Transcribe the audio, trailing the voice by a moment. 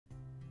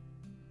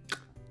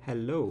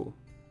Hello,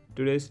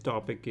 today's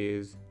topic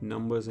is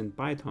numbers in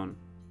Python.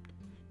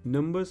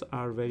 Numbers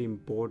are very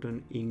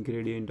important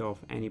ingredient of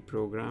any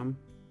program.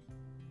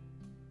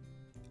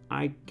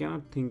 I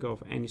cannot think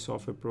of any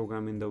software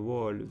program in the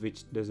world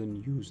which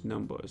doesn't use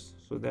numbers,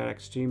 so they're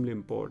extremely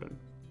important.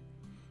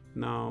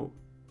 Now,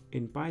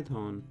 in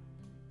Python,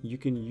 you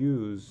can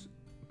use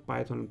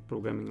Python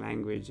programming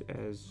language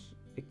as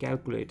a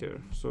calculator.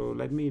 So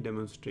let me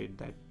demonstrate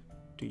that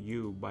to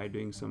you by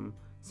doing some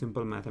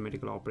simple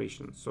mathematical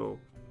operations. So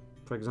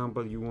for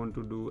example, you want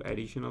to do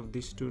addition of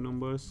these two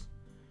numbers,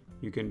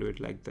 you can do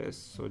it like this.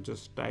 So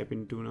just type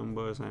in two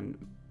numbers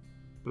and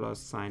plus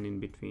sign in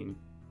between.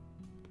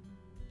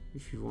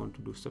 If you want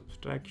to do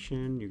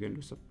subtraction, you can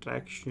do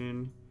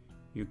subtraction.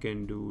 You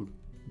can do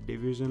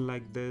division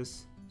like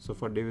this. So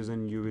for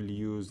division, you will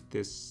use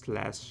this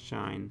slash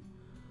sign.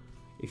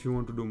 If you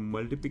want to do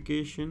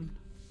multiplication,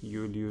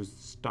 you will use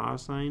star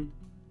sign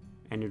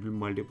and it will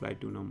multiply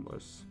two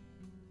numbers.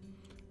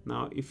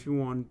 Now, if you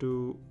want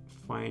to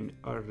find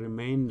a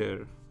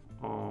remainder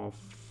of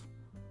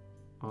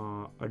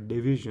a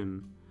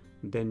division,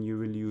 then you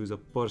will use a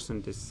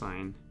percentage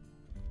sign.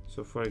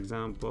 So for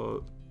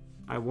example,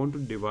 I want to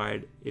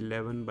divide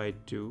 11 by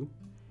 2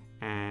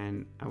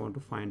 and I want to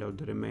find out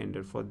the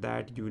remainder. For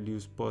that, you will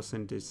use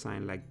percentage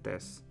sign like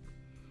this,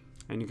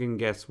 and you can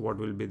guess what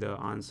will be the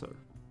answer.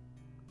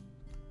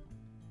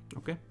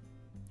 Okay,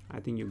 I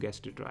think you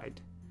guessed it right.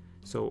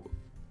 So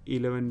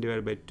 11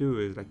 divided by 2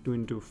 is like 2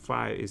 into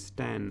 5 is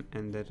 10,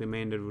 and the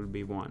remainder will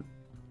be 1.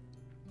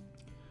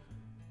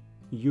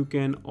 You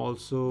can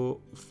also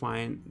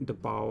find the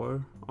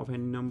power of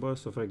any number.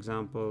 So for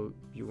example,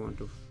 you want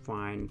to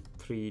find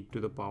 3 to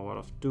the power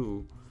of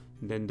 2,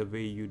 then the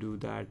way you do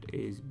that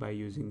is by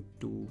using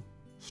 2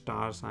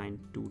 star sign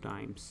 2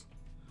 times.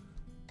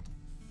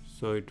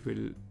 So it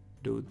will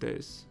do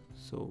this.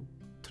 So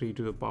 3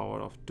 to the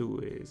power of 2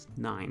 is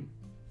 9.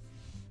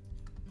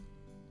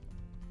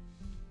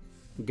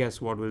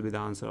 Guess what will be the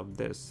answer of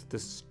this?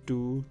 This is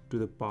 2 to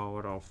the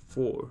power of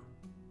 4.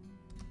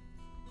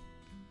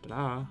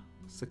 Ta-da!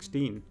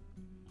 16.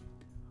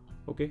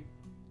 Okay,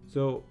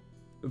 so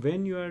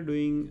when you are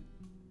doing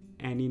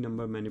any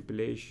number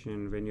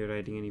manipulation, when you're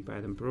writing any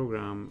Python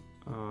program,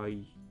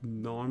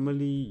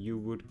 normally you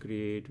would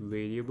create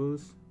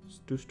variables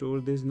to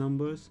store these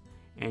numbers,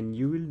 and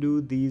you will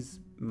do these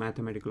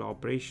mathematical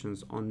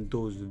operations on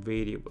those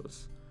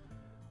variables.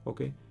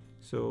 Okay,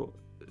 so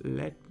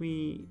let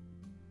me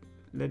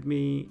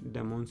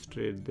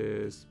demonstrate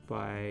this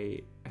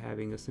by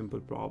having a simple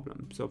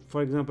problem. So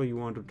for example, you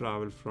want to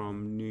travel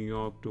from New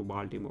York to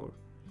Baltimore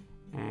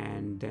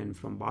and then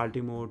from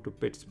Baltimore to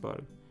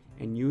Pittsburgh,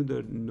 and you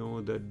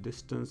know the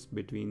distance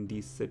between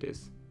these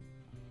cities.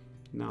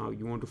 Now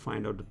you want to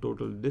find out the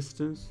total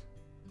distance.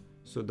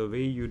 So the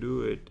way you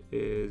do it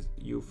is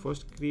you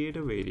first create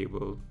a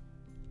variable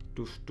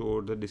to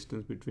store the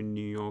distance between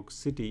New York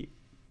City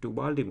to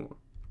Baltimore.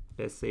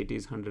 Let's say it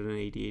is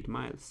 188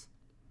 miles.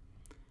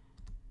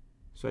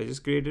 So I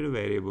just created a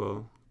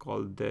variable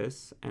called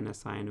this and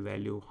assign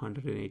value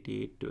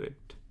 188 to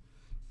it.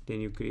 Then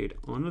you create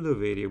another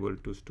variable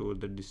to store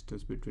the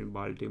distance between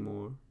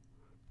Baltimore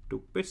to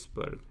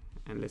Pittsburgh,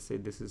 and let's say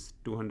this is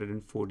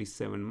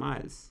 247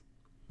 miles.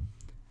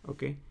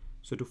 Okay,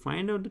 so to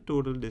find out the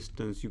total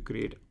distance, you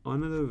create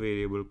another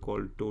variable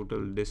called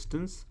total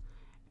distance,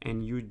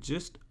 and you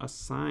just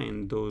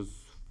assign those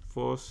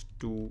first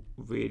two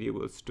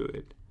variables to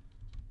it.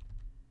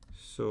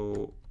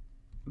 So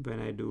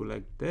when I do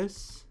like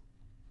this,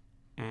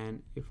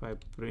 and if I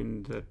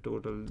print the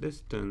total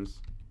distance,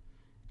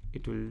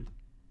 it will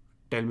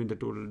tell me the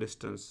total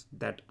distance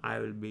that I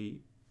will be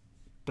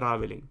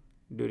traveling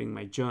during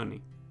my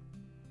journey.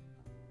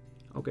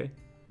 Okay,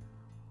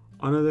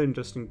 another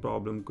interesting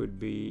problem could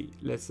be,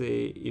 let's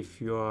say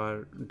if you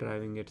are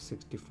driving at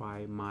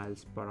 65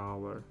 miles per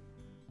hour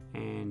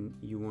and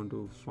you want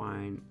to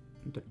find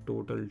the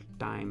total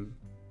time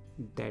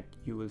that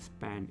you will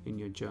spend in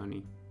your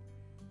journey.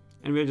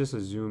 And we're just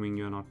assuming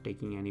you're not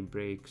taking any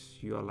breaks.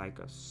 You are like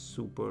a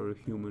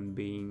superhuman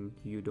being.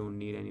 You don't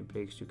need any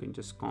breaks. You can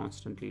just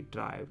constantly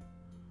drive.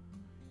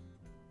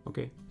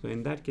 Okay, so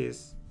in that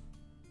case,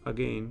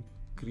 again,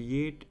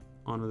 create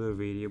another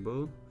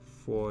variable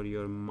for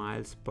your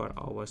miles per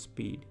hour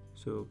speed.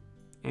 So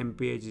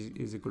mph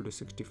is equal to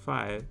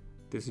 65.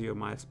 This is your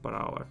miles per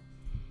hour.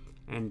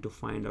 And to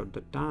find out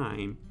the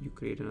time, you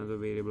create another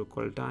variable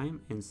called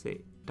time and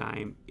say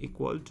time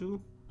equal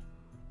to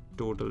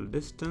total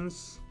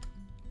distance.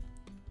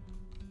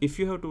 If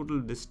you have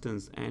total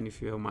distance and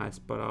if you have miles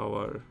per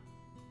hour,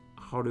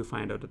 how do you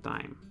find out the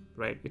time,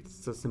 right?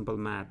 It's a simple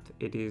math.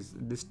 It is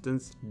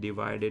distance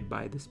divided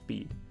by the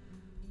speed.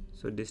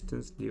 So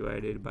distance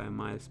divided by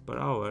miles per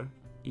hour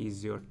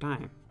is your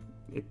time.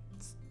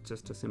 It's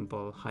just a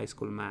simple high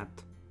school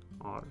math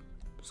or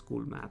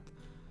school math.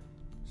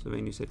 So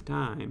when you say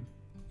time,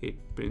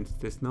 it prints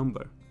this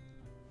number.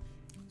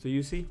 So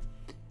you see,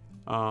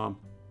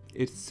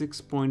 it's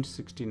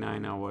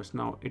 6.69 hours.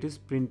 Now it is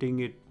printing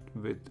it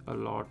with a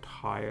lot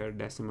higher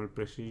decimal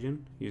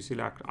precision. You see,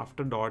 like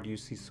after dot you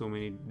see so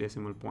many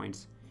decimal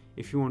points.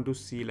 If you want to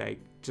see, like,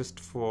 just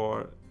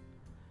for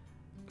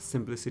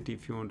simplicity,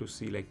 if you want to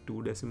see like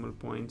 2 decimal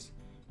points,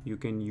 you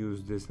can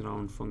use this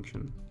round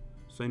function.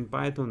 So in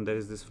Python there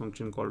is this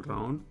function called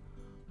round,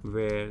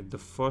 where the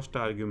first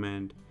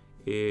argument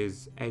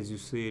is, as you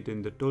see it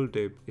in the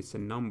tooltip, it's a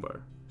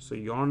number. So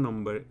your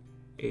number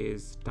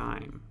is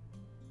time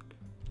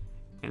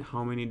and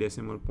how many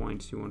decimal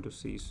points you want to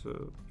see.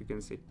 So you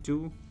can say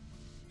 2.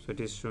 So it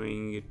is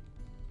showing it,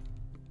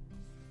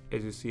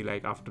 as you see,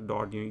 like after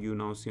dot you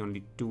now see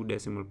only 2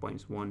 decimal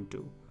points, 1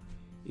 2.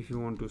 If you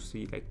want to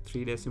see like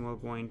 3 decimal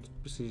point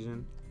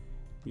precision,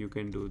 you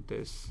can do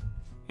this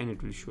and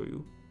it will show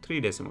you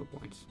 3 decimal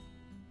points.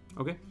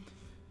 Okay,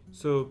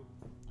 so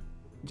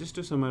just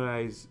to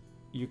summarize,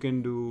 you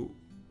can do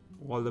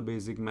all the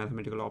basic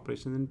mathematical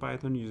operations in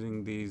Python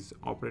using these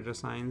operator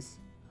signs.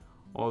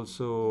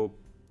 Also,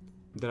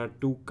 there are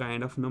 2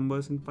 kind of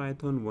numbers in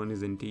Python. One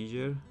is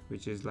integer,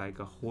 which is like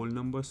a whole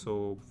number.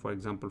 So for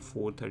example,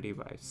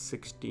 435,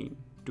 16,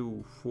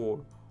 2, 4,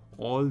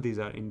 all these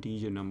are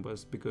integer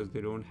numbers because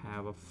they don't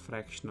have a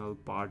fractional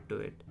part to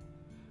it.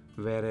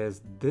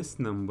 Whereas this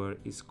number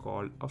is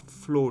called a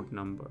float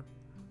number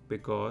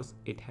because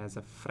it has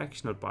a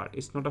fractional part.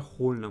 It's not a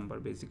whole number,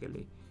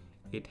 basically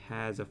it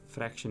has a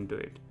fraction to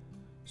it.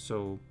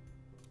 So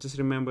just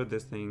remember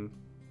this thing.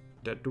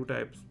 There are 2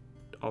 types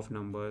of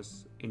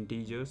numbers,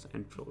 integers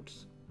and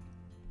floats.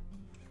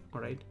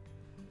 All right,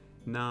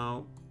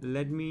 now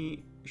let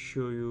me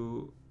show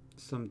you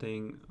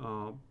something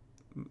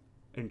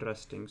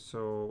interesting.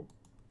 So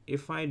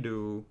if I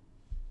do,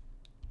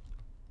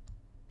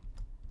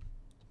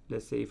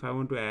 let's say if I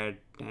want to add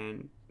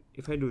 10,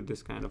 if I do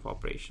this kind of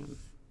operation,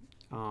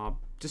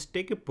 just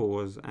take a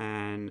pause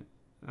and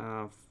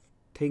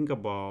think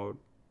about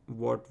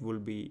what will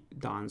be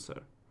the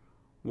answer,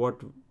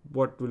 what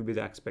will be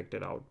the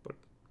expected output.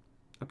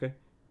 Okay,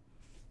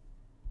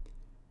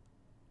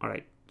 all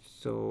right,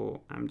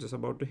 so I'm just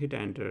about to hit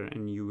enter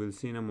and you will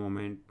see in a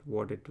moment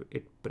what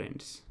it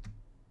prints.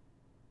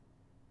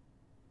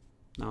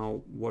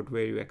 Now what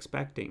were you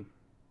expecting?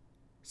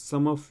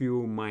 Some of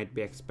you might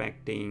be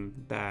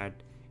expecting that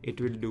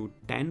it will do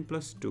 10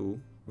 plus 2,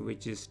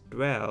 which is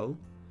 12,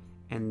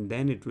 and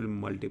then it will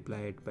multiply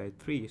it by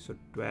 3. So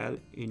 12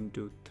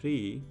 into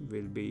 3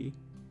 will be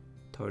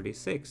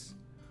 36,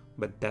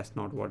 but that's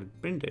not what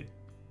it printed.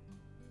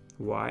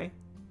 Why?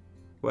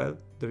 Well,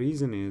 the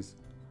reason is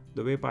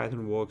the way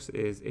Python works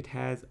is it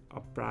has a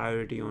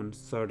priority on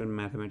certain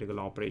mathematical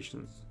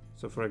operations.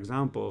 So for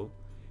example,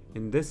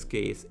 in this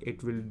case,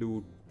 it will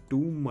do 2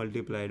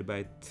 multiplied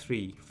by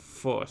 3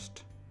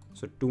 first.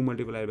 So 2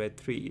 multiplied by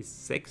 3 is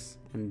 6,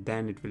 and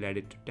then it will add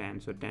it to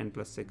 10. So 10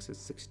 plus 6 is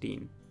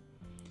 16.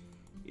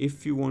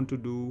 If you want to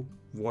do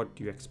what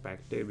you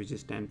expected, which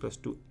is 10 plus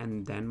 2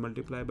 and then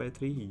multiply by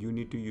 3, you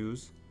need to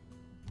use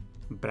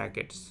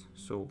brackets.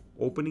 So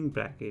opening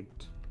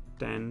bracket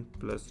 10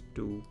 plus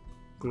 2,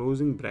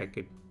 closing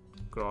bracket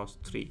cross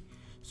 3.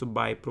 So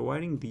by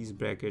providing these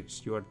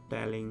brackets, you are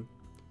telling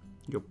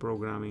your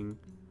programming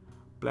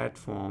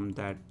platform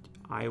that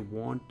I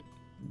want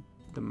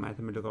the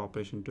mathematical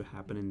operation to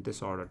happen in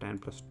this order, 10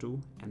 plus 2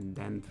 and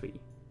then 3.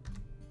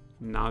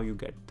 Now you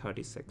get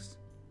 36.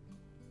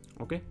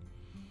 Okay,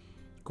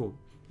 cool.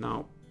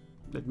 Now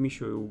let me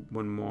show you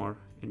one more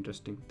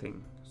interesting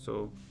thing.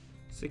 So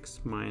 6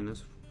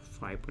 minus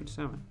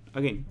 5.7.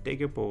 Again,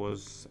 take a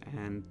pause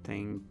and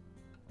think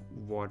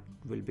what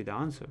will be the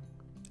answer.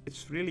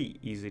 It's really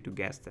easy to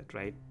guess that,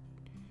 right?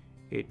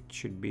 It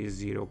should be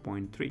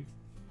 0.3,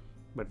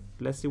 but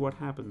let's see what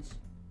happens.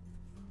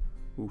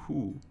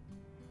 Woohoo!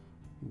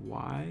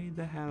 Why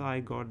the hell I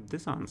got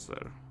this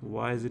answer?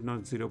 Why is it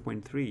not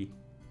 0.3?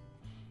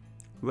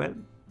 Well,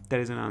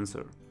 there is an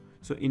answer.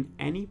 So in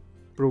any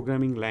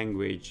programming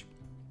language,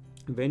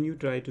 when you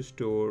try to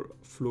store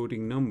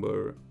floating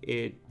number,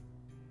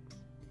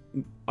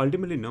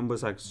 ultimately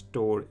numbers are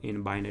stored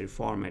in binary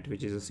format,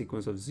 which is a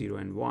sequence of 0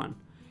 and 1.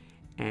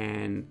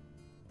 And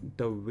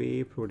the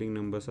way floating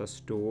numbers are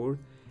stored,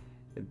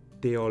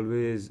 they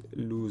always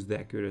lose the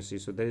accuracy.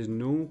 So there is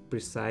no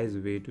precise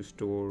way to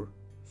store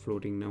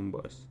floating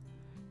numbers.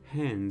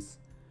 Hence,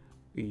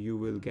 you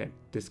will get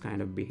this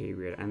kind of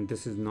behavior. And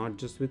this is not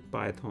just with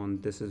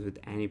Python, this is with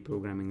any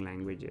programming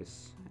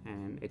languages,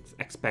 and it's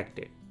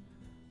expected.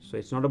 So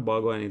it's not a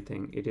bug or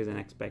anything, it is an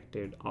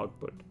expected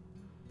output.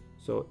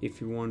 So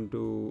if you want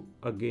to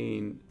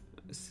again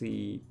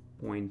see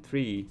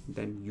 0.3,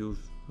 then use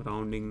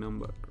rounding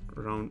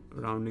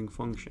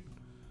function.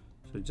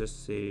 So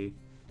just say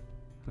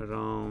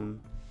round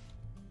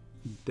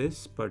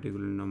this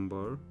particular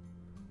number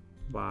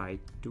by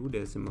 2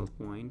 decimal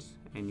points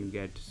and you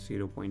get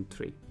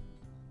 0.3.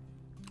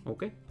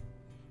 Okay,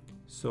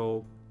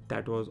 so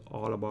that was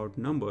all about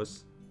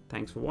numbers.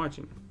 Thanks for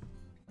watching.